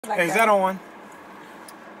Hey, is that on?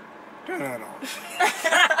 Turn that on.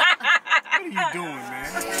 What are you doing, man?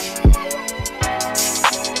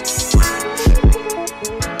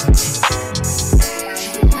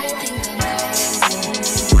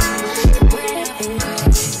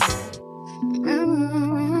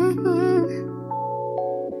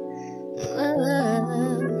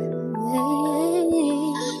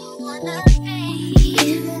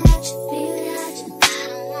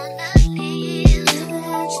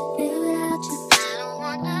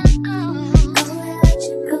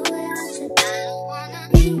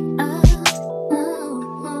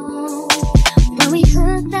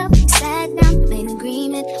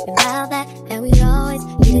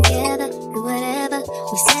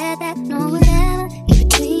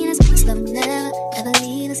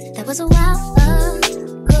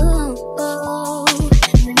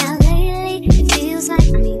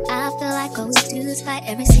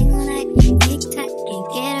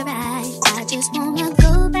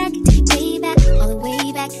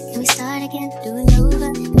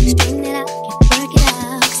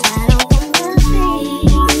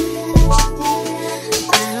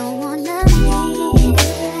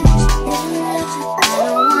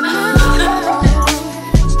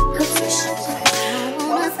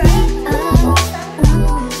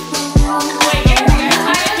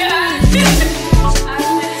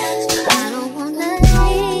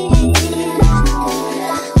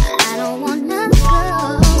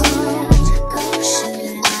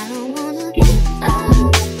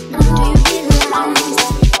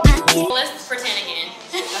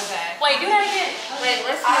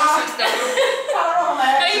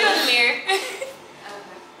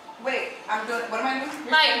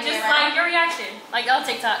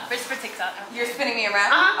 You're spinning me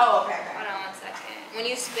around? Oh, okay. Hold on 1 second. When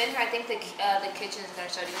you spin her, I think the kitchen is going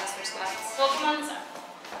to show you this for spots. Well, come on this side.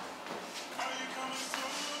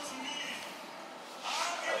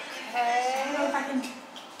 Okay. I don't know if I can.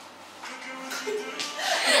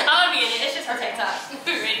 I'm gonna be in it. It's just for TikTok.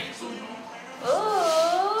 Ready? Ooh.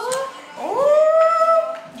 Ooh.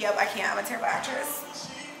 Yep, I can't. I'm a terrible actress.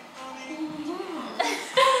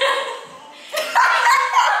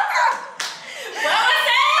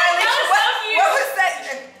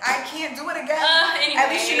 Do it again. At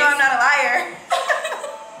least you know I'm not a liar.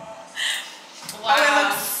 Wow. Oh, it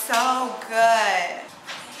looks so good.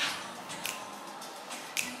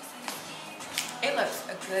 It looks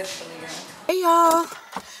good, Kalia. Hey y'all.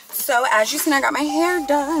 So as you seen, I got my hair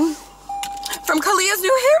done from Kalia's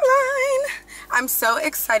new hairline. I'm so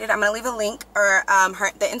excited. I'm gonna leave a link or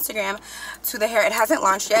the Instagram to the hair. It hasn't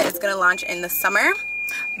launched yet. It's gonna launch in the summer,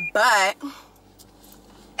 but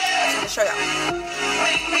I'm gonna show y'all.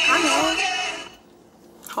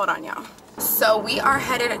 Hold on, y'all. So we are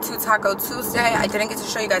headed to Taco Tuesday. I didn't get to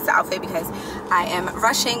show you guys the outfit because I am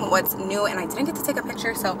rushing what's new and I didn't get to take a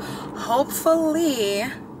picture. So hopefully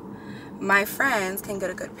my friends can get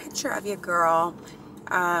a good picture of your girl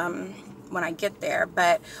when I get there.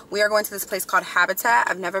 But we are going to this place called Habitat.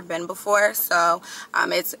 I've never been before. So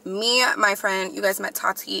it's me, my friend, you guys met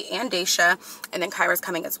Tati and Daisha, and then Kyra's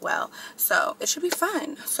coming as well. So it should be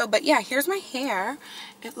fun. So, but yeah, here's my hair.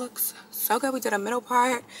 It looks so good. We did a middle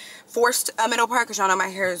part, forced a middle part because y'all know my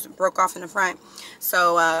hair is broke off in the front.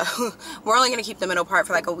 So we're only going to keep the middle part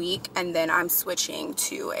for like a week, and then I'm switching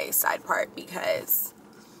to a side part because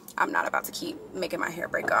I'm not about to keep making my hair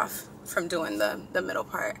break off from doing the middle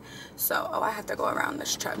part. So, oh, I have to go around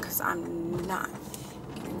this truck because I'm not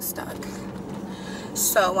getting stuck.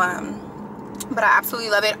 So, but I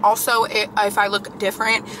absolutely love it. Also, if I look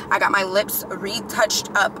different, I got my lips retouched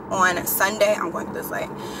up on Sunday. I'm going through this light.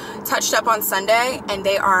 Touched up on Sunday, and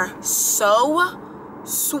they are so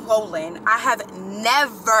swollen. I have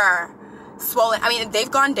never swollen. I mean,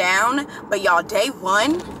 they've gone down, but y'all, day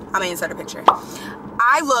one, I'm gonna insert a picture.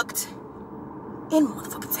 I looked in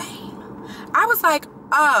motherfucking pain. I was like,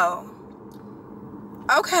 oh,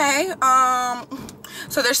 okay.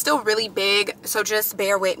 So they're still really big, so just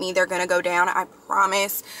bear with me. They're gonna go down, I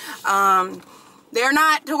promise. They're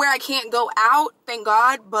not to where I can't go out, thank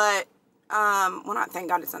God, but well, not thank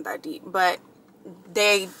God, it's not that deep, but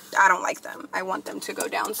I don't like them. I want them to go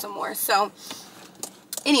down some more. So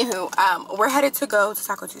anywho, we're headed to go to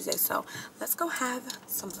Taco Tuesday, so let's go have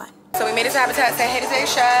some fun. So we made it to Habitat. Say hey to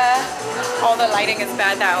Daisha. All the lighting is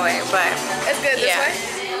bad that way, but it's good this way.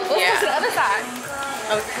 Let's go to the other side.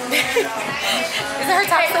 Okay. Isn't her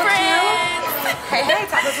top so cute? Hey, hey,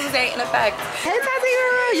 Taco Tuesday in effect. Hey, Tati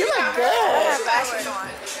girl, you look good. I have fashion on.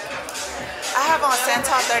 I have on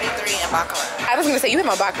Santal 33 and Baccarat. I was gonna say you have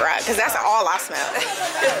my Baccarat because that's all I smell.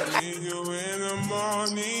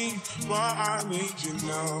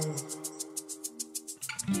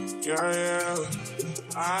 Yeah, yeah.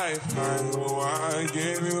 I find who I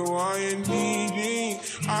give you what you need.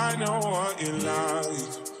 I know what you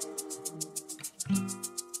like.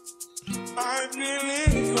 I feel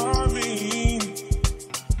it coming.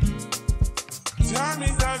 Time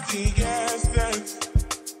is up to guess that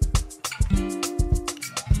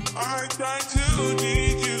I try to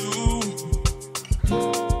need you,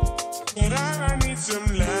 but I need some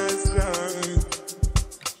lessons.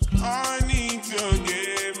 I need to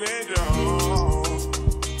give it all.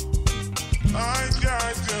 I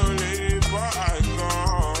got to live, but I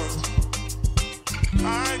can't.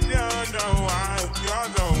 I don't know why you're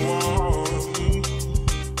the one.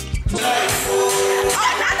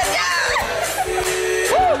 Oh, not the job!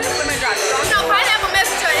 Woo, this lemon drop strong. No, pineapple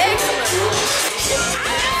message are excellent.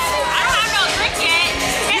 I don't have no drink yet.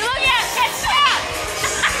 Hey, look at that shot.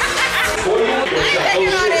 I'm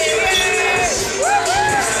taking all this.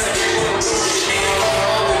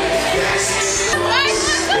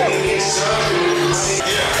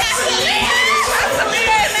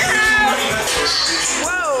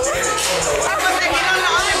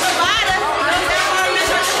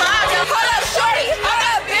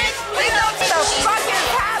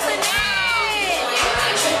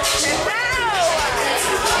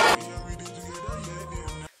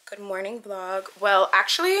 Good morning vlog. Well,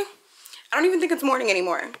 actually, I don't even think it's morning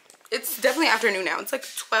anymore. It's definitely afternoon now. It's like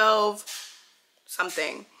 12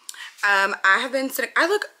 something. I have been sitting,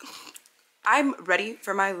 I'm ready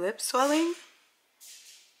for my lip swelling.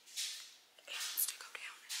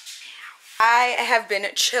 I have been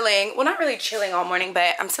chilling, well, not really chilling all morning,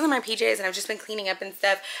 but I'm still in my PJs and I've just been cleaning up and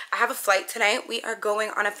stuff. I have a flight tonight. We are going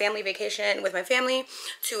on a family vacation with my family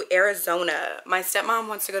to Arizona. My stepmom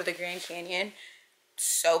wants to go to the Grand Canyon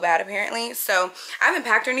so bad apparently. So I haven't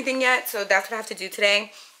packed or anything yet, so that's what I have to do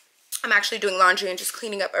today. I'm actually doing laundry and just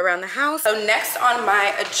cleaning up around the house. So next on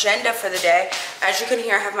my agenda for the day, as you can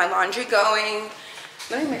hear, I have my laundry going.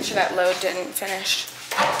 Let me make sure that load didn't finish.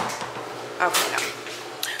 Okay, no.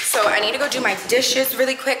 So I need to go do my dishes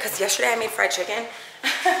really quick because yesterday I made fried chicken.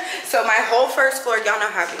 So my whole first floor, y'all know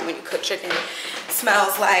how when you cook chicken,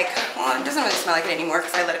 smells like, well, it doesn't really smell like it anymore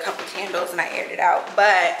because I lit a couple candles and I aired it out,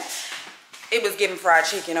 but it was giving fried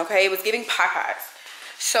chicken, okay? It was giving Popeyes.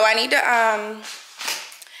 So I need to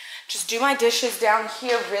just do my dishes down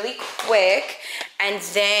here really quick, and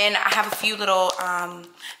then I have a few little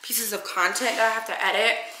pieces of content that I have to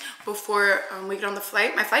edit before we get on the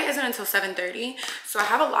flight. My flight isn't until 7:30, so I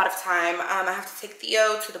have a lot of time. I have to take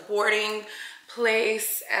Theo to the boarding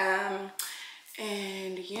place, and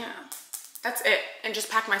yeah, that's it, and just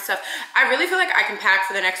pack my stuff. I really feel like I can pack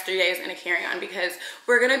for the next 3 days in a carry-on because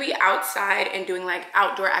we're gonna be outside and doing like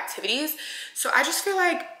outdoor activities, so I just feel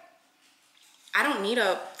like I don't need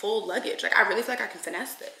a full luggage. Like, I really feel like I can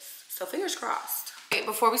finesse this, so fingers crossed. Okay,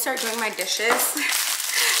 before we start doing my dishes,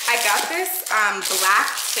 I got this black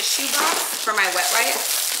tissue box for my wet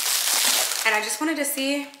wipes, and I just wanted to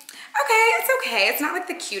see, okay, it's okay. It's not like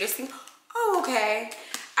the cutest thing. Oh, okay.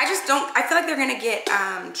 I just don't, I feel like they're gonna get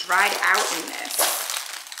dried out in this.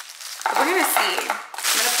 But we're gonna see. I'm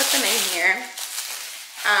gonna put them in here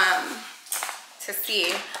to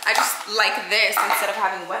see. I just like this instead of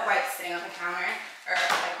having wet wipes sitting on the counter or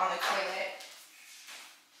like on the toilet.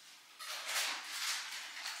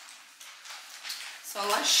 So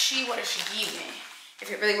let's see what it should give me, if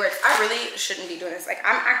it really works. I really shouldn't be doing this. Like,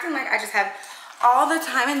 I'm acting like I just have all the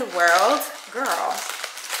time in the world. Girl,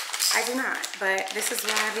 I do not, but this is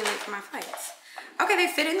why I be late for my flights. Okay, they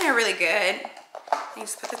fit in there really good. You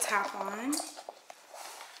just put the top on.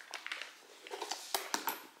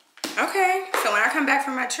 Okay, so when I come back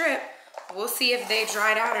from my trip, we'll see if they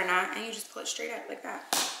dried out or not, and you just pull it straight up like that.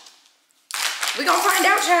 We gonna find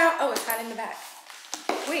out, child. Oh, it's not in the back.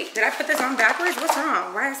 Wait, did I put this on backwards? What's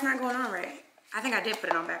wrong? Why is it not going on right? I think I did put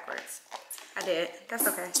it on backwards. I did. That's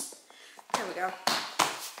okay. There we go.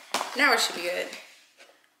 Now it should be good.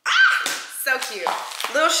 Ah! So cute.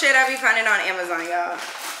 Little shit I be finding on Amazon, y'all.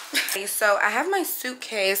 So I have my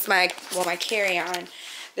suitcase, my carry-on.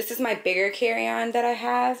 This is my bigger carry-on that I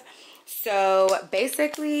have. So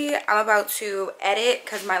basically, I'm about to edit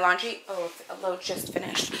because my laundry, oh, the load just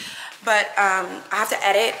finished. But I have to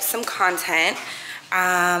edit some content.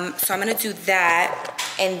 So I'm gonna do that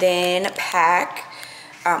and then pack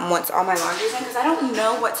once all my laundry's in, because I don't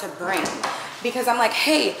know what to bring. Because I'm like,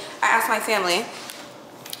 hey, I asked my family,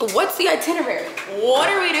 what's the itinerary? What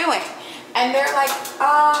are we doing? And they're like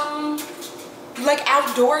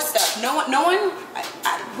outdoor stuff. No one,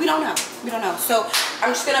 we don't know. We don't know. So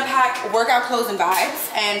I'm just gonna pack workout clothes and vibes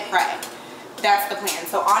and pray. That's the plan.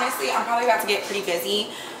 So honestly, I'm probably about to get pretty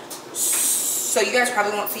busy So you guys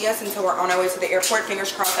probably won't see us until we're on our way to the airport. Fingers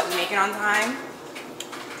crossed that we make it on time.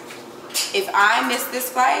 If I miss this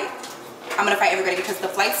flight, I'm gonna fight everybody because the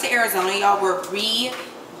flights to Arizona, y'all, were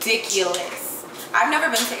ridiculous. I've never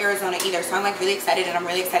been to Arizona either, so I'm like really excited, and I'm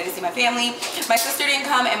really excited to see my family. My sister didn't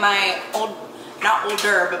come, and my not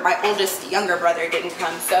older, but my oldest younger brother didn't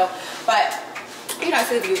come. So, but you know, I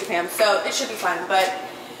still view the fam, so it should be fun. But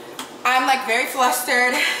I'm like very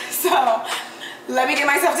flustered, so let me get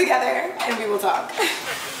myself together and we will talk.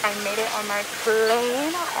 I made it on my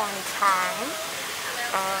plane on time.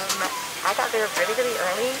 I got there really, really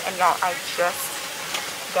early, and y'all, I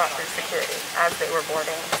just got through security as they were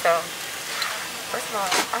boarding. So, first of all,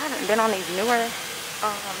 I haven't been on these newer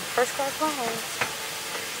first class planes.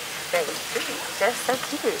 They're so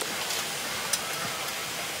cute.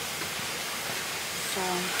 So,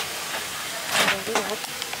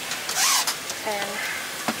 and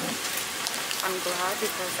I'm glad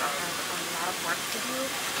because I have a lot of work to do.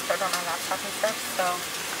 So I don't have laptop and stuff. So,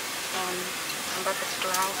 I'm about to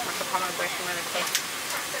chill out. I'm about to call my boyfriend really quick.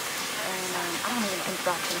 And I don't even think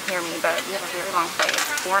God can hear me, but we have a very long flight.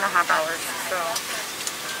 It's 4.5 hours. So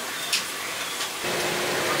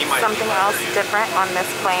something else different on this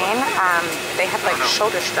plane. They have like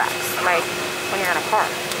shoulder straps, like when you're in a car.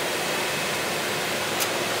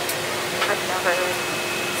 I've never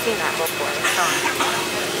seen that before. So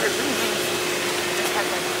it just has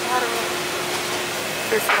like water.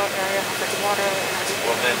 This little area has like water and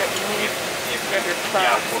everything that you need. You have your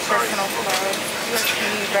clothes, personal clothes, USB,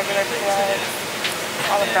 regular clothes,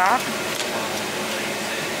 all of that.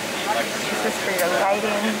 This is for your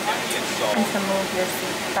lighting and to move your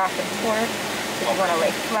seat back and forth. If you want to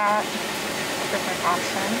lay flat, different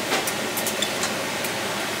options.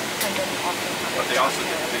 And then also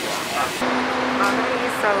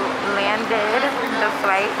Alright, so landed. The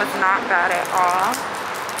flight was not bad at all.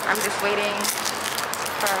 I'm just waiting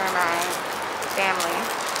for my family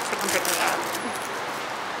to come pick me up.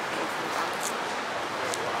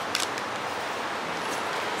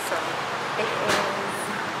 So it is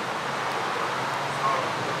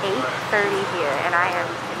 8:30 here, and I am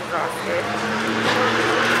exhausted.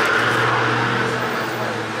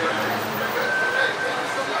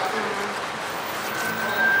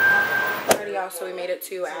 So we made it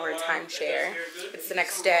to our timeshare. It's the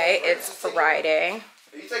next day. It's Friday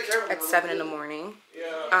at 7 in the morning.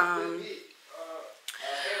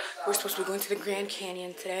 We're supposed to be going to the Grand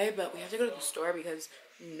Canyon today, but we have to go to the store because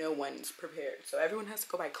no one's prepared. So everyone has to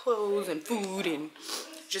go buy clothes and food and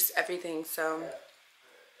just everything. So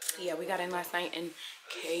yeah, we got in last night and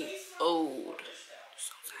KO'd.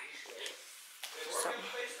 So tired. So.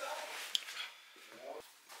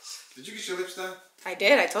 Did you get your lips done? I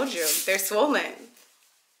did. I told you. They're swollen.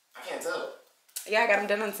 I can't tell. Yeah, I got them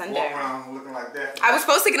done on Sunday. Walk around looking like that. I was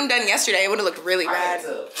supposed to get them done yesterday. It would have looked really bad.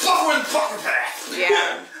 Fluffer and plucker that.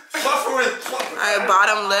 Yeah. Fluffer and plucker that.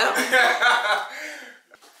 Bottom lip.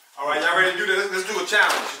 All right, y'all ready to do this? Let's do a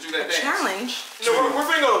challenge. Let's do that dance. Challenge? No, we're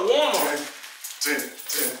finna go to Walmart.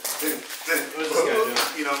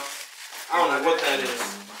 You know, I don't know what that is.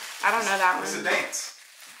 I don't know that one. It's a dance.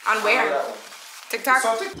 On where? TikTok?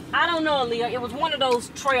 I don't know, Aaliyah. It was one of those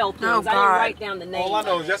trail things. Oh, I didn't write down the name. All I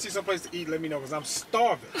know is y'all see someplace to eat, let me know, because I'm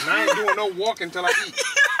starving. And I ain't doing no walking until I eat. You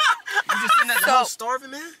just sitting at the house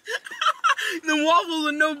starving, man? The waffles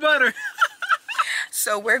and no butter.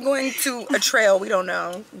 So we're going to a trail, we don't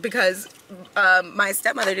know, because my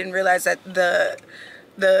stepmother didn't realize that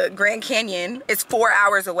the Grand Canyon is 4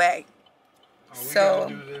 hours away. So,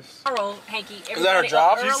 Tomorrow, Hanky, is that her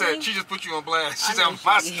job? She said she just put you on blast. She said,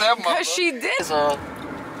 my stepmother. because she did.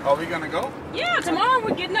 Are we gonna go? Yeah, tomorrow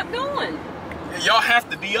we're getting up going. Y'all have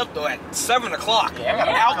to be up though at 7 o'clock.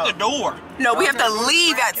 Out the door. No, we have to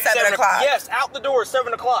leave at 7 o'clock. Yes, out the door at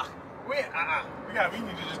 7 o'clock. We need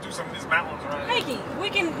to just do some of these mountains around here. Hanky, we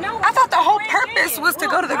can know. I thought the whole purpose was to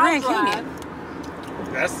go to the Grand Canyon.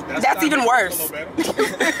 That's even worse.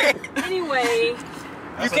 Anyway.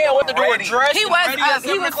 You can't wait to do a dress.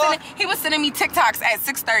 He was sending me TikToks at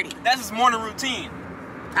 6:30. That's his morning routine.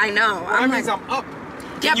 I know. That means I'm up.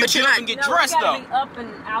 Yeah, but you're not. And get dressed though. Be up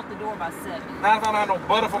and out the door by 7. Now if I don't have no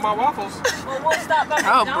butter for my waffles. Well, we'll stop by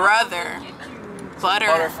Oh, McDonald's brother. and get you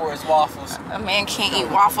Butter for his waffles. A man can't eat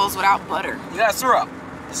waffles without butter. You got syrup.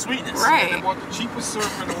 The sweetness. Right. They bought the cheapest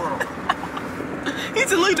syrup in the world.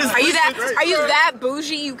 He's a leader. Are you that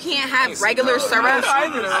bougie? You can't have regular syrup?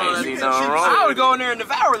 I would go in there and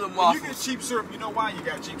devour them waffles. You get cheap syrup. You know why you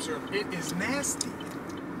got cheap syrup? It is nasty.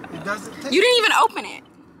 It doesn't taste. You didn't even open it.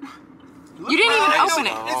 You didn't even open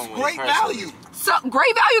it. It's great value. So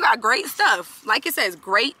great value got great stuff. Like it says,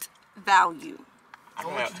 great value. I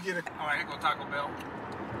want you to get a. All right, here go Taco Bell.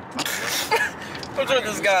 What's with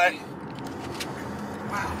this guy?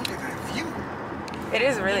 Wow, look at that view. It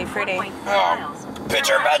is really pretty. Oh,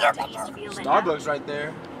 picture better. Starbucks right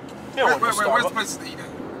there. Yeah, Where's the place to eat at?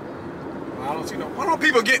 I don't see no. Why don't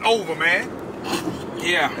people get over, man?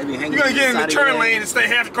 Yeah. You gotta get in the turn lane and stay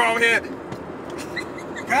half the car over here.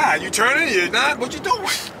 God, you turning? You're not? What you doing?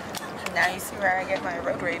 Now you see where I get my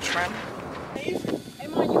road rage from. Hey,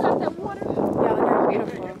 Mom, you got that water? Yeah, look how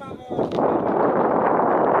beautiful.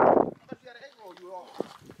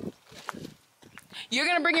 You're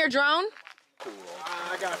gonna bring your drone?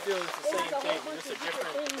 I got a feeling it's the same thing, but it's a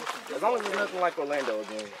different. As long as it's nothing like Orlando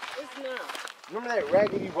again. It's not. Remember that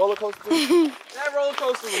raggedy roller coaster? That roller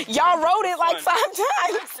coaster was Y'all rode it like 5 times.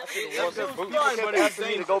 but it asking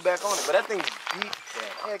me to go back on it. But that thing beat the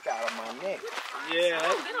heck out of my neck. Yeah,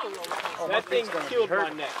 that thing killed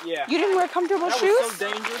my neck. Yeah. You didn't wear comfortable That shoes? was so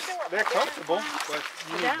dangerous. They're comfortable, but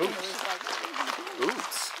you need boots.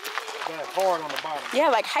 Boots. That's hard on the bottom. Yeah,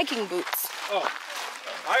 like hiking boots. Oh,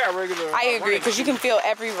 I got regular. I agree, because you can feel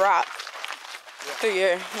every rock through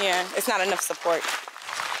your, it's not enough support.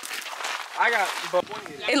 I got.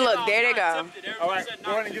 And look, there they go. All right,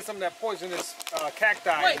 go ahead and get some of that poisonous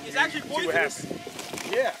cacti. Wait, it's actually See what happens.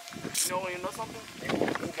 Yeah. You know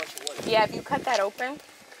something? Yeah, if you cut that open.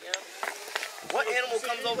 What animal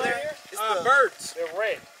comes over there? It's Birds. They're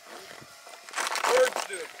red. Birds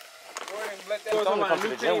do. Go ahead and let that It's go only on come to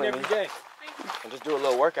the gym every with day. and just do a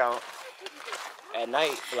little workout at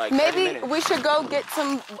night for like 30 Maybe minutes. we should go get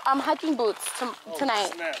some hiking boots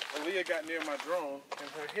tonight. Snap. Allyiah got near my drone and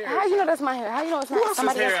her hair. How you know that's my hair? How you know it's Who not else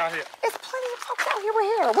somebody is else? hair out here? It's plenty of folks out here with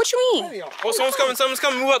hair. What you mean? Oh, someone's coming, someone's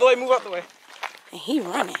coming. Move out the way, move out the way. And he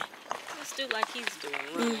running. Let's do like he's doing.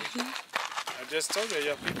 I just told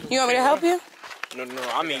you, people. You want me to help you? No,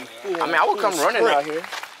 I mean, I would come running out here.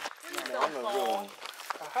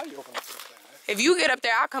 How you open this thing? If you get up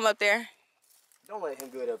there, I'll come up there. Don't let him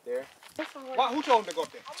get up there. Why, who told him to go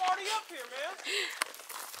up there? I'm already up here, man.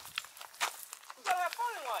 We gotta have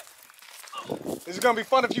fun in life. Is it gonna be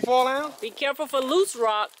fun if you fall down? Be careful for loose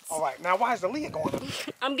rocks. All right, now why is Allyiah going up?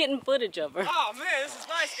 I'm getting footage of her. Oh man, this is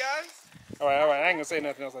nice, guys. All right, I ain't gonna say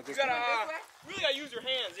nothing else like this. You gotta really gotta use your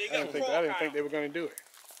hands. You I gotta didn't think they were gonna do it.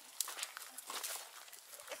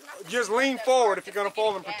 Just lean forward if you're gonna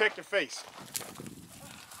fall and protect your face.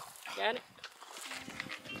 Got it?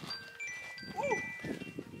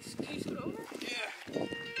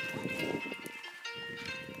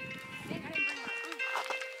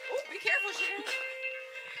 Be careful,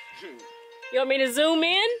 Sharon. You want me to zoom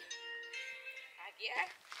in? Yeah.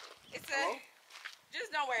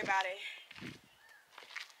 Just don't worry about it.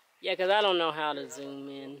 Yeah, because I don't know how to zoom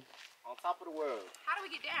in. On top of the world. How do we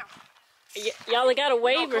get down? Y'all got to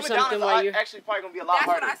wave or something while you're... Actually probably gonna be a lot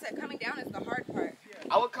harder. That's what I said. Coming down is the hard part.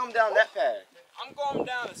 I would come down that path. I'm going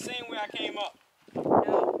down the same way I came up. No.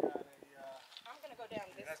 I'm going to go down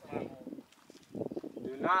this way.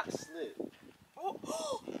 Do not slip.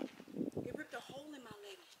 Oh, it ripped a hole in my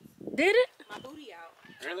leg. Did it? My booty out.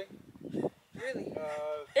 Really? Really?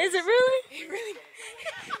 Is it really? It really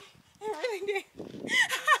did.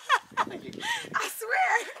 I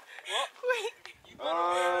swear.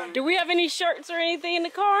 Wait. Do we have any shirts or anything in the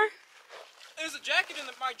car? There's a jacket in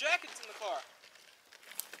my jacket's in the car.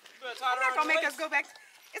 You better tie it They're around going to your make waist. us go back.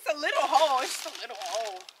 It's a little hole. It's just a little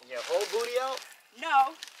hole. Yeah, whole booty out?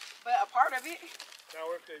 No, but a part of it.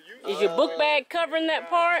 Now if they use Is your book bag covering that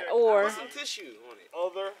part or... Put some tissue on it.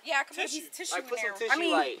 other, Yeah, I can put these tissue Like in put there. some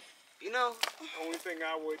tissue, like, you know? only thing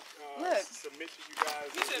I would Look. submit to you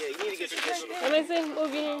guys is Yeah, you need to get some tissue. Let me see.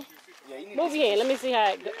 Move your hand. Yeah, you need Move your hand. Let me see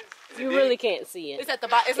how it goes. You really can't see it. It's at the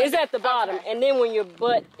bottom. It's at the bottom. And then when your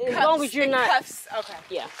butt, as long as you're not... Cuffs. Okay.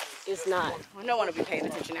 Yeah, it's not. Well, no one will be paying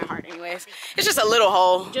attention that hard anyways. It's just a little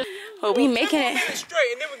hole. But we making it.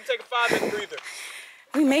 straight, and then we can take a 5-minute breather.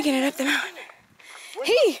 We making it up the mountain.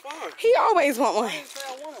 He always want one.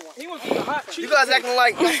 he wants the hot cheese. You guys acting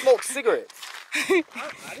like you smoke cigarettes. I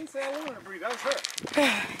didn't say I wanted to breathe. That was her.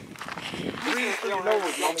 Breathe through your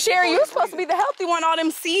nose, mama. Sherry, you're supposed to be the healthy one. All them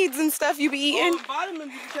seeds and stuff you be eating.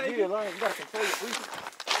 Vitamins you can take. You gotta control your breathing.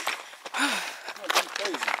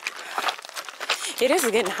 It is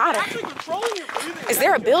getting hotter. Actually controlling your breathing. Is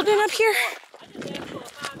there a building up here?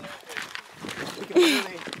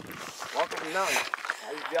 Walk up the mountain.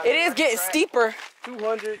 It is getting steeper.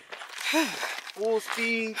 200. Full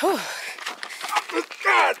speed.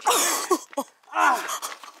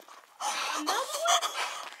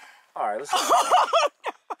 Alright, let's go.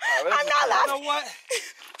 I'm not laughing. You know what?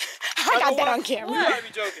 I got that on camera. You gotta be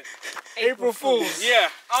joking. April Fools. Yeah,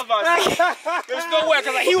 I was about to say. There's no way,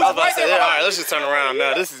 because he was right there. All right, let's just turn around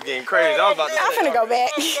now. This is getting crazy. I was about to say. I'm finna go back.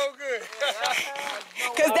 So good.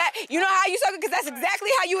 Cause that, you know how you suck it? Cause that's exactly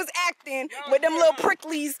how you was acting with them little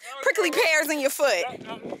prickly pears in your foot.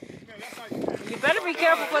 You better be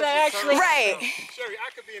careful for that actually. Right. Sherry, I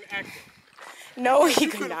could be an actor. No, he You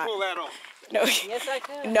could couldn't not. pull that off. No. Yes, I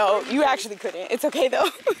could. No, you actually couldn't. It's okay though.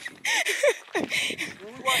 When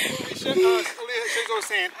we watch movies, Sherry was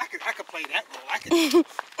saying, I could play that role. I could.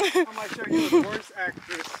 I'm like, Sherry, you're the worst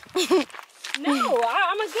actress. No,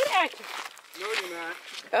 I'm a good actor. No, you're not.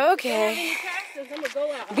 Okay. I'm gonna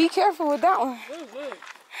go out. Be careful with that one.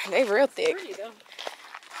 They real thick. Pretty though.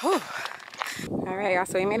 Whew. All right, y'all.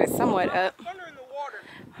 So we made it somewhat up. Thunder in the water.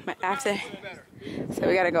 But after, so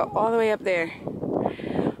we gotta go all the way up there.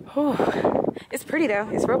 Whew. It's pretty though.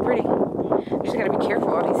 It's real pretty. You just gotta be careful.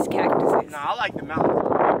 All these cactuses. Nah, I like the mountains.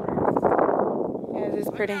 Yeah, it's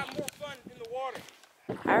pretty. Have more fun in the water.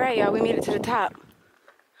 All right, y'all. We made it to the top.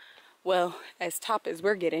 Well, as top as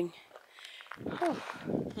we're getting. Whew.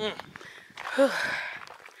 Whew.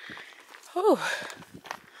 Whew.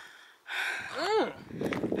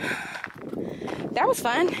 That was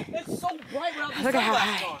fun. It's so bright without the Look at how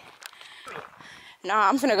sunglasses high. on. Nah,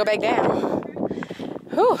 I'm finna go back down.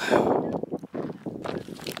 Whew.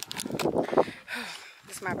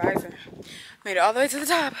 This is my visor. Made it all the way to the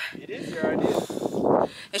top. It is your idea.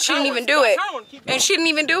 And she didn't even do it. And she didn't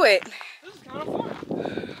even do it. This is kind of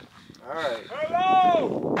fun. All right.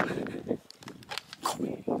 Hello!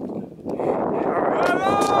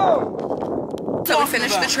 So we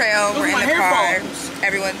finished the trail. We're in the car.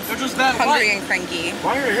 Everyone's just that hungry light. and cranky.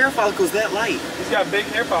 Why are your hair follicles that light? He's got big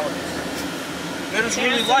hair follicles. They're just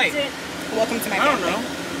really light. Welcome to my I don't family. know.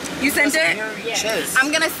 You sent it? Chest.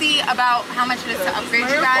 I'm gonna see about how much it is to upgrade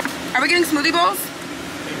you guys. Are we getting smoothie bowls?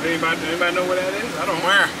 Anybody know where that is? I don't know.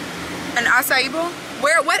 Where? An acai bowl?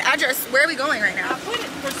 What address? Where are we going right now? I put it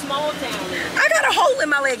for small town. I got a hole in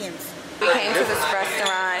my leggings. We came to this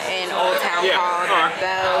restaurant in Old Town called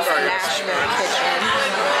Bell's Nashville Kitchen.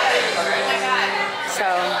 So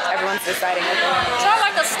everyone's deciding what they want. Try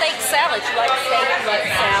like a steak salad. You like steak, you like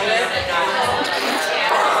salad.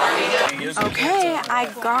 Okay, I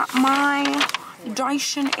got my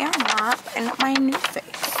Dyson Airwrap and my new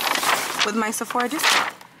face with my Sephora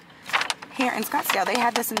discount. Here in Scottsdale, they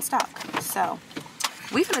had this in stock. So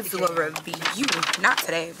we're gonna do a review, not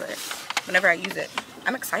today, but whenever I use it.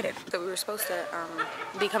 I'm excited. So we were supposed to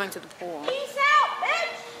be coming to the pool. Peace out,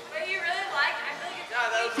 bitch! But you really like, I feel like it's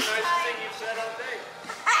That was the nicest thing you've said all day.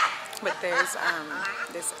 But there's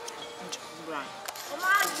this drunk,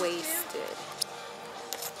 wasted.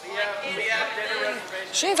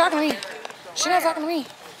 She ain't talking to me. She not talking to me.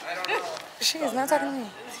 She is not talking to me.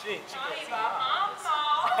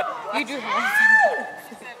 You do have.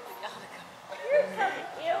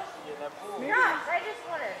 Gosh, I just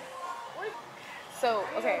want to. So,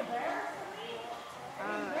 okay.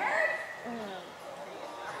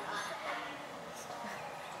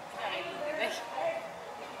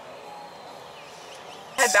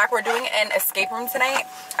 Head back. We're doing an escape room tonight.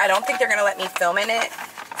 I don't think they're gonna let me film in it.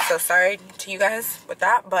 So sorry to you guys with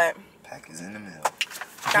that, but Pack is in the mail.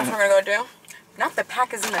 that's what we're gonna go do. Not the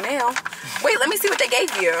pack is in the mail. Wait, let me see what they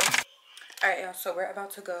gave you. All right, y'all. So we're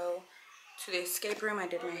about to go to the escape room. I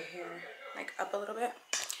did my hair like up a little bit.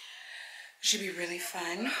 Should be really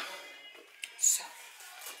fun. So,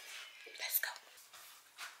 let's go.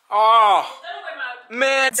 Oh,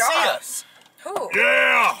 man, see Dog. us. Who?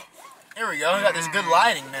 Yeah. Here we go. We got this good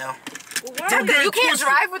lighting now. Tucker, you can't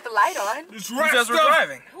drive with the light on. It's Who right says we're stuff.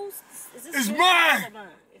 driving? It's mine.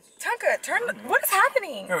 Tucker, turn. What is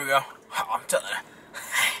happening? Here we go. I'm telling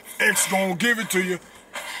you. X gonna give it to you.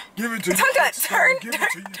 Give it to you. Tucker, X gonna give it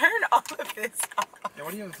to you. turn all of this off. Yeah,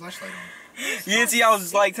 what do you have a flashlight on? You didn't see I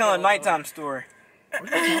was like telling a nighttime story.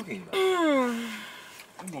 What are you talking about?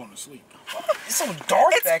 I'm going to sleep. It's so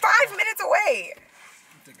dark It's back 5 minutes away.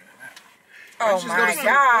 I'm thinking of that. Oh my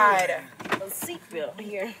God. Seatbelt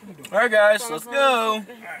here. there. Alright guys, let's go. Alright,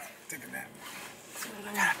 take a nap.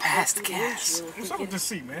 Pass the gas. What's up with this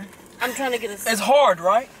seat, man? I'm trying to get a. It's hard,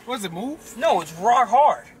 right? What does it move? No, it's rock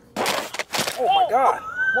hard. Oh my God.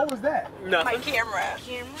 What was that? My Nothing. camera.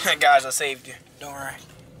 Guys, I saved you. Don't worry.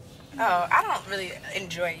 Oh, I don't really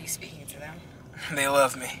enjoy you speaking to them. They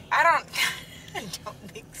love me. I don't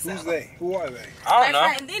think so. Who's they? Who are they? I don't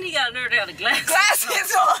know. And then he got nerve out of glasses.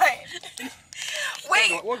 Glasses on.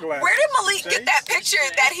 Wait, What glasses? where did Malik get that picture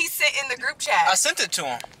that he sent in the group chat? I sent it to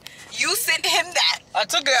him. You sent him that. I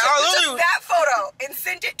took it. You I took literally. that photo and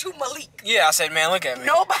sent it to Malik. Yeah, I said, man, look at me.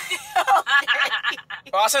 Nobody else.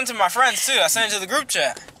 Well, I sent it to my friends too. I sent it to the group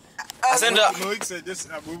chat. I send up. Malik said this.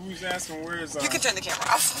 We was asking where is You can turn the camera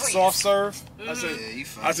off, please. soft serve. I said, Yeah, you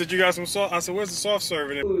fine. I said you got some soft. I said, where's the soft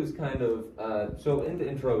serve? It was kind of, so in the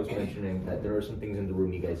intro I was mentioning that there are some things in the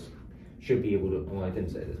room you guys should be able to, well I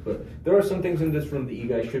didn't say this, but there are some things in this room that you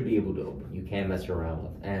guys should be able to open. You can mess around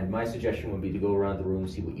with. And my suggestion would be to go around the room,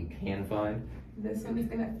 see what you can find. This one is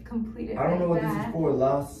gonna complete it. I don't know what this is for.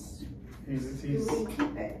 Last. We'll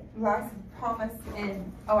keep it. Las Palmas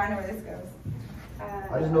and, oh, I know where this goes.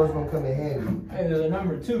 I just know it's gonna come in handy. Hey, there's a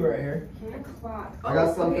number 2 right here. 10 o'clock. I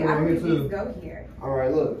got something right here too. Go here. All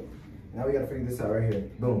right, look. Now we gotta figure this out right here.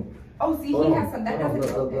 Boom. Oh, see, Hold he on. has some. That Hold on, doesn't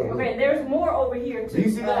look, go look, there. look. Okay, there's more over here too. Do you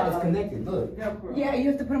see that? It's connected. Look. Yeah, you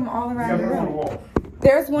have to put them all around the on the room. wall.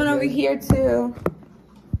 There's one over here too.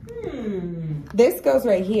 This goes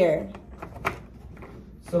right here.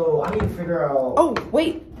 So I need to figure out. Oh,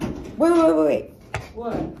 wait. Wait.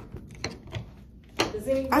 What? Does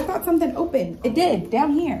anyone, I thought something opened. It did,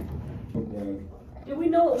 down here. do we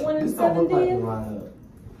know what 1 and This don't 7 look like did? the lineup.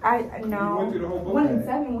 I know. went through the whole book. 1 and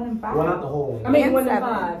 7, 1 and 5. Well, not the whole one. I mean, And 1 and 7.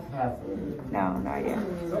 5. Half of it. No, not yet.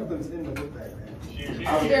 Something's in the book bag, man.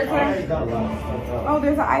 There's I already got a lot of stuff out. Oh,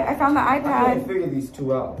 there's I found the I can't iPad. figure these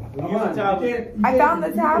 2 out. When you use a tablet, I found the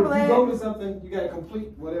if you go tablet. to something, you gotta complete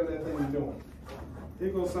whatever that thing you're doing. Here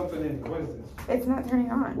goes something in. What is this? It's not turning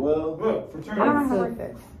on. Well, Look, I don't know fraternity. how to work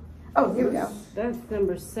this. Oh, here we go. That's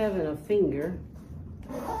number 7, a finger.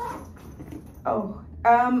 Oh,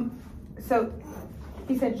 so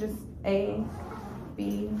he said just A,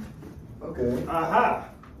 B. okay. Aha.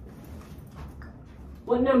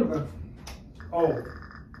 What number? Oh.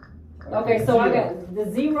 Okay, so I got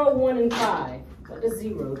the 0, 1, and 5. What does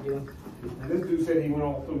 0 do? And this dude said he went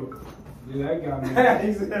all through it. Yeah, that got me.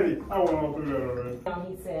 He said I went all through that already.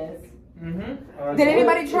 He says. Did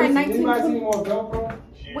anybody try Anybody see 1920? more Velcro?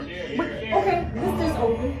 Okay, this is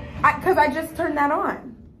open. Because I just turned that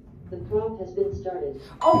on. The prompt has been started.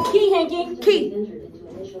 Oh, key, Hanky. Key. Entered into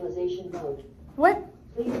initialization mode. What?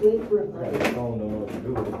 Please wait for a I button. don't know what to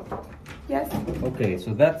do with it. Yes. Okay,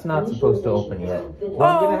 so that's not supposed to open yet. Oh. What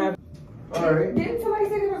I'm gonna have. All right. Didn't somebody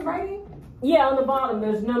say there was writing? Yeah, on the bottom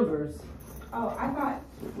there's numbers. Oh, I thought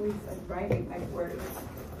we said writing like words.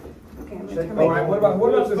 Okay, I'm Check- gonna turn all my right, what about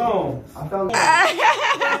the phone? I found.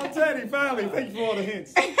 Oh, Teddy, finally. Thank you for all the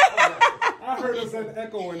hints. I heard us an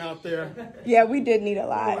echoing out there. Yeah, we did need a Oh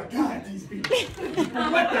lot. my God, these people.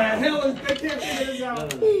 What the hell is they can't figure this out?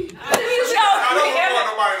 Look how I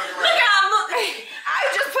look. I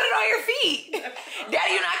just put it on your feet.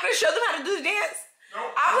 Daddy, you're not gonna show them how to do the dance?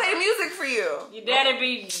 I'll play the music for you. Your daddy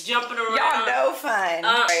be jumping around. Y'all know fun.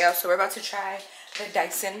 Alright, y'all, so we're about to try the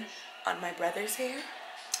Dyson on my brother's hair.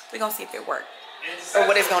 We're gonna see if it works. Or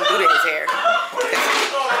what it's gonna do to his hair. Oh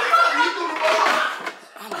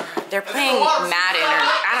my God. They're playing Madden or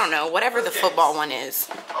I don't know, whatever the football one is.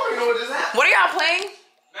 What are y'all playing?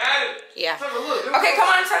 Madden. Yeah. Okay, come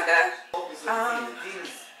on, Tucka.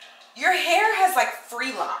 Your hair has like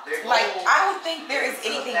free lock. Like, I don't think there is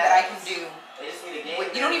anything that I can do.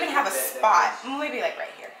 You don't even have a spot. Maybe like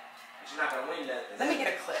right here. Let me get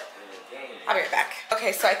a clip. I'll be right back.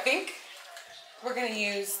 Okay, so I think we're gonna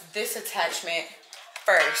use this attachment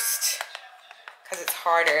first because it's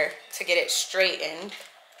harder to get it straightened.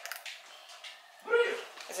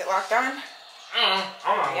 Is it locked on?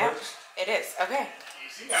 Yeah, it is. Okay.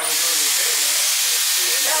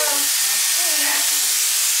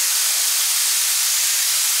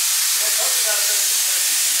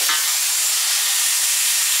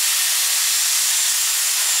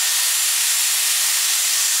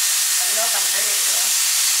 Let me know if I'm hurting you.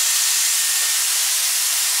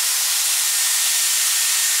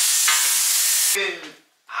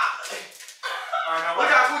 Look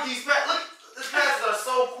how quick he's fast. Look, the passes are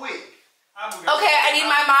so quick. Okay, I need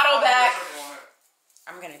my model back.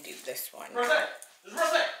 I'm gonna do this one. Go back.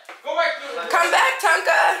 Come back,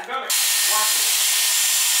 Tonka. Watch it.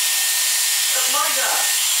 That's my guy.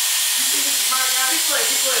 You think this is my guy? He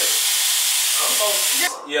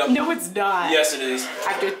played. No, it's not. Yes, it is.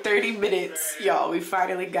 After 30 minutes, y'all, we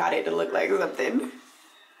finally got it to look like something.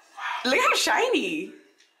 Look how shiny. Wow,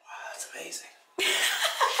 that's amazing.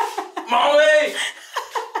 Molly!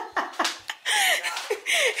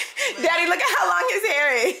 Daddy, look at how long his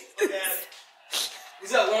hair is. Look at it.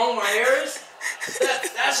 Is that long my hair is?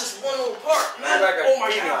 That's just one little part, man. Oh my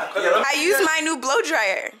God. I used my new blow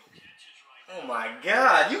dryer. Oh my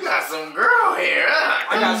God, you got some girl hair.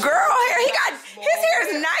 Girl hair, his hair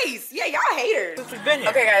is nice. Yeah, y'all haters.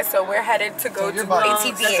 Okay guys, so we're headed to go to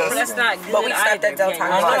ATV. That's not good. But we stopped at Del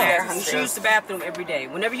Taco because they're You should hungry. use the bathroom every day.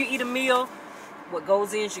 Whenever you eat a meal, what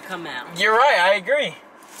goes in should come out. You're right, I agree.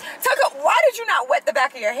 Tucker, why did you not wet the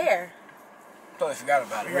back of your hair? totally forgot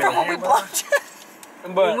about it. From when we blocked you.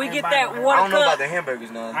 But When we get that water I don't know about cup, the hamburgers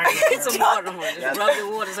now. get some water on it. Just rub the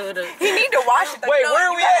water so it'll... He need to wash it. Though. wait, You know, where are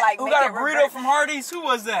you we gotta, at? like, Who make got a it burrito reverse. from Hardee's? Who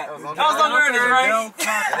was that? That was Uncle Ernest, right?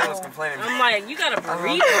 They was complaining. I'm like, you got a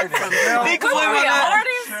burrito from They complained about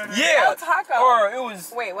that. Yeah. Del Taco. Or it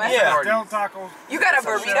was. Wait, what? Yeah. Del Tacos. You got a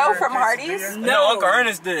burrito from Hardee's? No, Uncle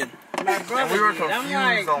Ernest did. my brother. We were did. I'm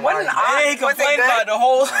confused like, on What why. an odd. He Was it complained good? about the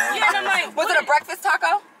whole. yeah, and I'm like, Was it a breakfast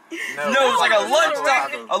taco? No, it was like a lunch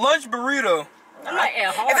taco. a lunch burrito. I'm like, at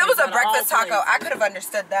If Hardee's it was a out of breakfast all taco, I could have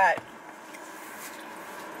understood that.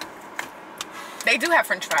 They do have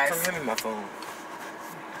French fries. Come hand me my phone.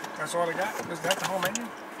 That's all they got? Is that the whole menu?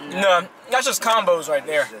 No, that's just combos right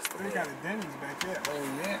there. They got a Denny's back there.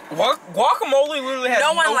 Oh, yeah. Guacamole literally has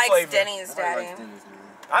No one likes flavor. Denny's, Daddy.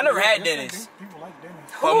 I never had Yes, Denny's. people like Denny's.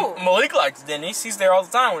 Who? But Malik likes Denny's. He's there all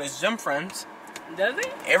the time with his gym friends. Does he?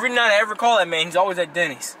 Every night I ever call that man, he's always at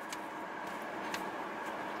Denny's.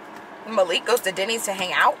 Malik goes to Denny's to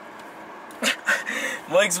hang out.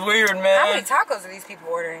 Malik's weird, How many man. tacos are these people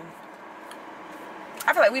ordering?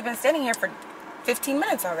 I feel like we've been standing here for 15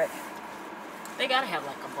 minutes already. They gotta have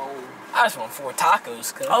like a bowl. I just want 4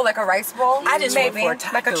 tacos, cuz. Oh, like a rice bowl? I just maybe want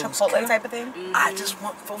 4 like a tacos, Chipotle cuz. type of thing. I just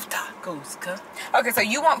want 4 tacos, cuz. Okay, so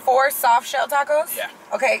you want 4 soft shell tacos? Yeah.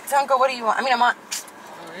 Okay, Tonka, what do you want? I mean, Amon.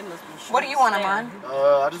 Oh, they must be What do you want, short-staffed.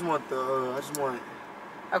 Amon? I just want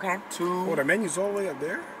Okay. two Oh, the menu's all the way up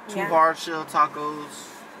there? Yeah. hard shell tacos.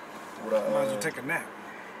 With Might as well take a nap.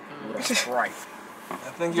 Right. I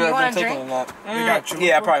think Do you're you want a taking drink? a nap. They got chalupa?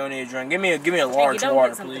 Yeah, I probably need a drink. Give me a Hey, large don't water,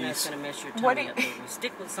 get something that's please. gonna mess your What tummy do up, baby.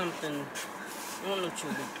 Stick with something. I want no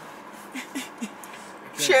chili.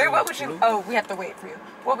 Sherry, what would you... Oh, we have to wait for you.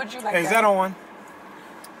 What would you like? Hey, is that on?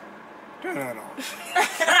 Turn that on.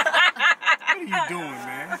 What are you doing,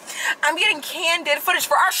 man? I'm getting candid footage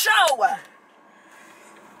for our show.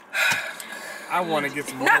 I want to get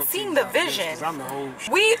some Not royalties seeing the out of this, vision. 'cause I'm the whole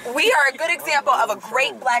We are a good example of a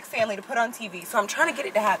great black family to put on TV. So I'm trying to get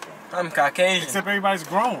it to happen. I'm Caucasian. Except everybody's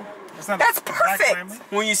grown. It's not That's a black perfect. family.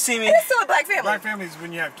 When you see me, It is still a black family. Black family is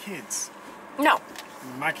when you have kids. No.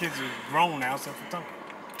 My kids are grown now, except for Tonka.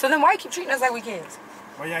 So then why you keep treating us like we kids?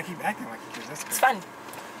 Well, yeah, I keep acting like kids. That's It's good. fun.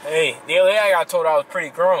 hey, the other day I got told I was pretty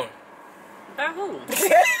grown. By who? That's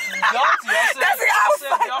what I was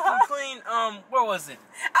like, y'all can clean, where was it?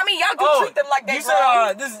 I mean, y'all do treat them like they you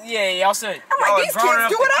grown. said, y'all said, I'm like, y'all these are grown kids enough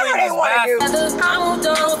do to whatever clean they this want to do. bathroom. I moved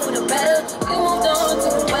on for the better. You moved on to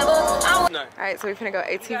the weather. All right, so we're finna go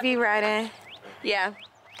ATV riding. Yeah.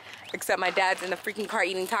 Except my dad's in the freaking car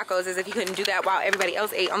eating tacos as if he couldn't do that while everybody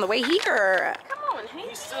else ate on the way here. Come on,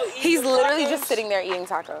 He's literally just sitting there eating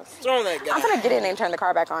tacos. What's wrong with that guy? I'm gonna get in and turn the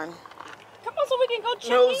car back on. Come on, so we can go check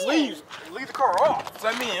No, in. leave the car off. So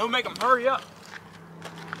I mean, it'll make him hurry up.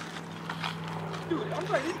 Dude, I'm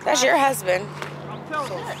trying to That's your husband.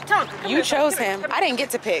 Tonka, come You here, chose come here, him. come I didn't get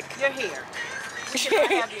to pick. here. Your hair.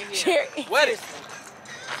 Sherry, Sherry. wet it.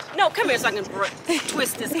 No, come here so I can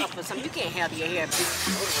twist this up or something. You can't have your hair.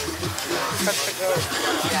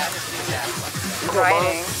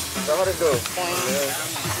 Riding. How'd it go?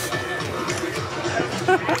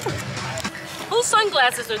 Whose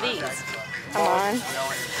sunglasses are these? Come on.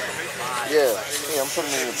 Yeah, I'm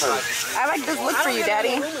putting it in your purse. I like this look for you,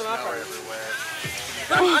 Daddy.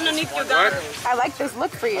 Put them underneath your goggles. I like this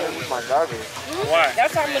look for you. My goggles. Why?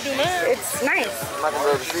 That's how I'm gonna do mine. It's nice. I'm not gonna be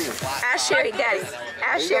able to see you. Ask Sherry, Daddy.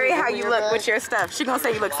 Ask Sherry how you look with your stuff. She gonna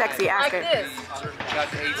say you look sexy. Ask Like her. this.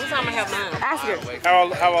 What time I have mine? Ask her.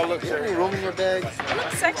 How I look, You have any room in your bag? I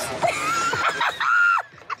look sexy.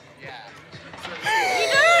 He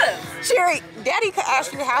does. Sherry, Daddy could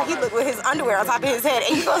ask you how he looked with his underwear on top of his head,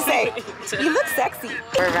 and you gonna say, you look sexy.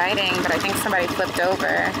 We're riding, but I think somebody flipped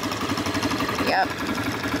over. Yep.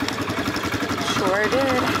 Sure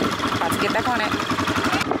did. About to get back on it.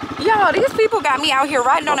 Yo, these people got me out here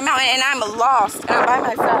riding on a mountain, and I'm lost, and I'm by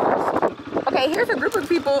myself. Okay, here's a group of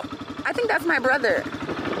people. I think that's my brother.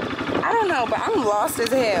 I don't know, but I'm lost as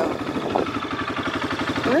hell.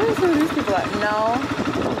 Where is some of these people at? No.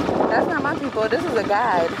 That's not my people. This is a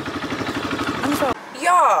guide.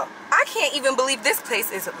 Y'all, I can't even believe this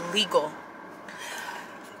place is legal.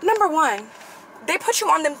 Number one, they put you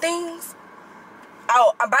on them things.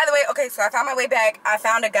 Oh, by the way, okay, so I found my way back. I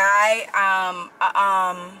found a guy.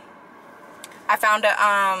 I found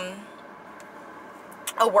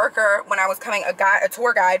a worker when I was coming, a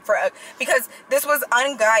tour guide for because this was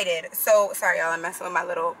unguided. So sorry, y'all, I'm messing with my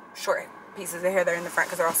little short pieces of hair there in the front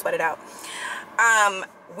because they're all sweated out.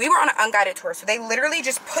 We were on an unguided tour, so they literally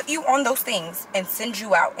just put you on those things and send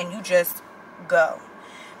you out, and you just go.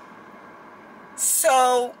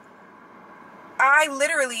 So I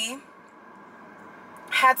literally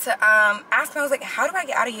had to ask him. I was like, how do I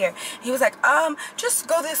get out of here? He was like, just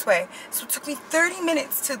go this way. So it took me 30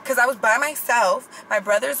 minutes to, because I was by myself. My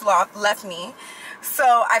brother's left me.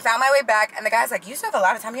 So I found my way back, and the guy's like, you still have a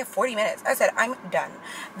lot of time. You have 40 minutes. I said, I'm done.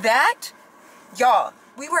 That, y'all,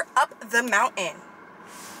 we were up the mountain.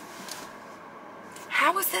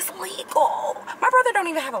 How is this legal? My brother don't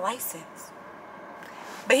even have a license.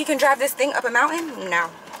 But he can drive this thing up a mountain? No.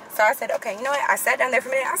 So I said, okay, you know what? I sat down there for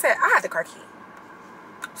a minute. I said, I have the car key.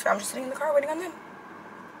 So I'm just sitting in the car waiting on them.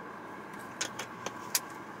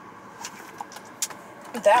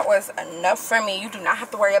 That was enough for me. You do not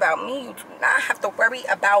have to worry about me. You do not have to worry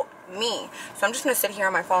about me. So I'm just going to sit here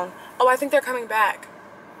on my phone. Oh, I think they're coming back.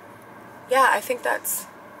 Yeah, I think that's...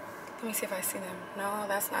 Let me see if I see them. No,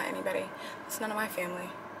 that's not anybody. It's none of my family.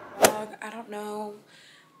 I don't know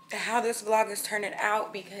how this vlog is turning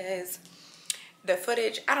out because the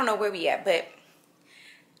footage, I don't know where we at, but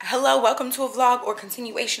hello, welcome to a vlog or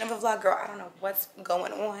continuation of a vlog, girl. I don't know what's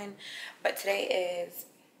going on, but today is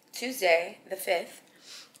Tuesday the 5th.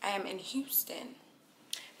 I am in Houston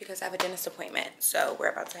because I have a dentist appointment, so we're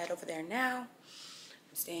about to head over there now.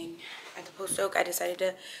 I'm staying at the Post Oak. I decided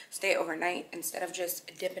to stay overnight instead of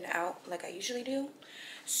just dipping out like I usually do.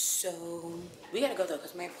 So we gotta go though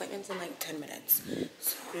because my appointment's in like 10 minutes.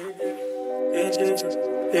 So. It's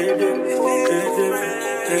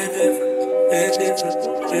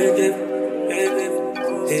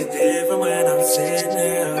different when I'm sitting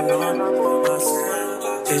there alone by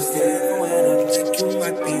myself. It's different when I'm thinking you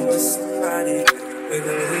might be with somebody.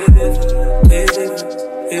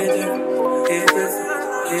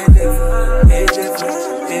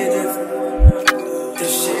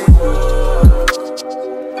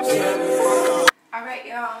 Alright,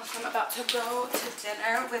 y'all, so I'm about to go to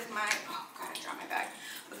dinner with my, oh god, I dropped my bag,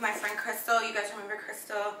 with my friend Crystal. You guys remember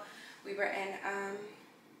Crystal? We were in,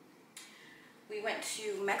 we went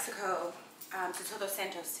to Mexico to Todos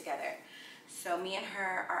Santos together. So me and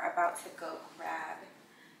her are about to go grab,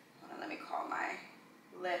 hold on, let me call my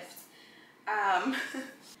Lyft.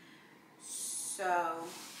 So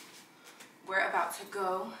we're about to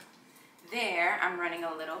go there. I'm running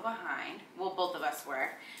a little behind. Well, both of us were.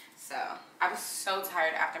 So I was so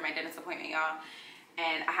tired after my dentist appointment, y'all.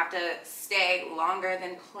 And I have to stay longer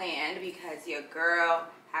than planned because your girl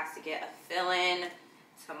has to get a fill-in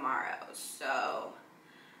tomorrow. So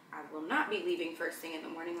I will not be leaving first thing in the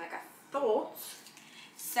morning like I thought.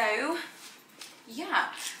 So yeah,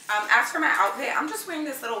 as for my outfit, I'm just wearing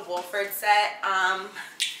this little Wolford set.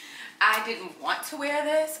 I didn't want to wear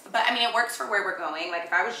this, but I mean, it works for where we're going. Like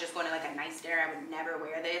if I was just going to like a nice dinner, I would never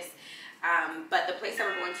wear this. But the place that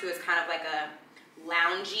we're going to is kind of like a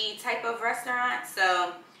loungy type of restaurant.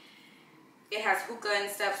 So it has hookah and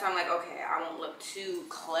stuff. So I'm like, okay, I won't look too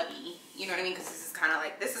clubby. You know what I mean? Because this is kind of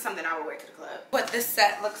like, this is something I would wear to the club. What this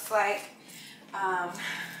set looks like,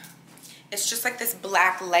 it's just like this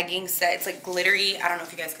black legging set. It's like glittery. I don't know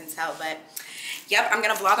if you guys can tell, but yep, I'm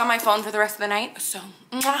going to vlog on my phone for the rest of the night. So,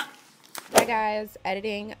 mwah. Hi guys,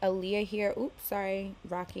 editing Allyiah here. Oops, sorry,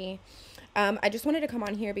 Rocky. I just wanted to come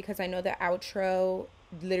on here because I know the outro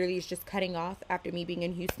literally is just cutting off after me being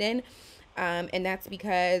in Houston. And that's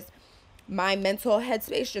because my mental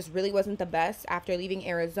headspace just really wasn't the best after leaving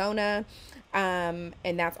Arizona. And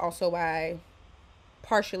that's also why,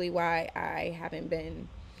 partially why I haven't been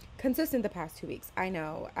consistent the past 2 weeks. I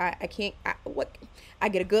know I can't, I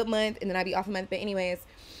get a good month and then I be off a month. But anyways,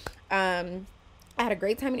 I had a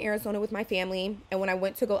great time in Arizona with my family, and when I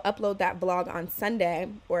went to go upload that vlog on Sunday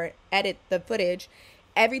or edit the footage,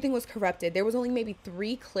 everything was corrupted. There was only maybe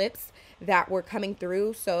 3 clips that were coming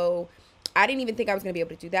through, so I didn't even think I was going to be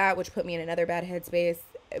able to do that, which put me in another bad headspace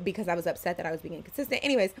because I was upset that I was being inconsistent.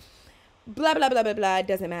 Anyways, blah, blah, blah, blah, blah. It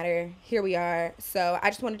doesn't matter. Here we are. So I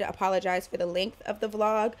just wanted to apologize for the length of the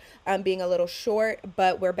vlog being a little short,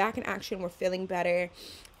 but we're back in action. We're feeling better.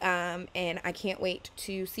 And I can't wait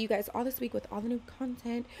to see you guys all this week with all the new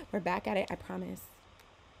content. We're back at it, I promise.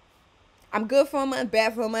 I'm good for a month,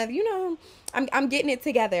 bad for a month. You know, I'm getting it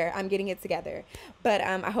together. I'm getting it together. But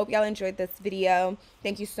I hope y'all enjoyed this video.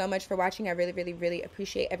 Thank you so much for watching. I really, really, really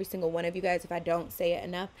appreciate every single one of you guys. If I don't say it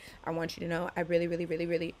enough, I want you to know I really, really, really,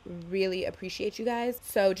 really, really appreciate you guys.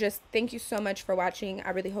 So just thank you so much for watching. I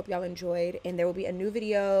really hope y'all enjoyed. And there will be a new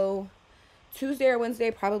video Tuesday or Wednesday,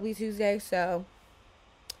 probably Tuesday. So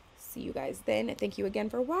see you guys then. Thank you again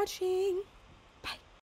for watching.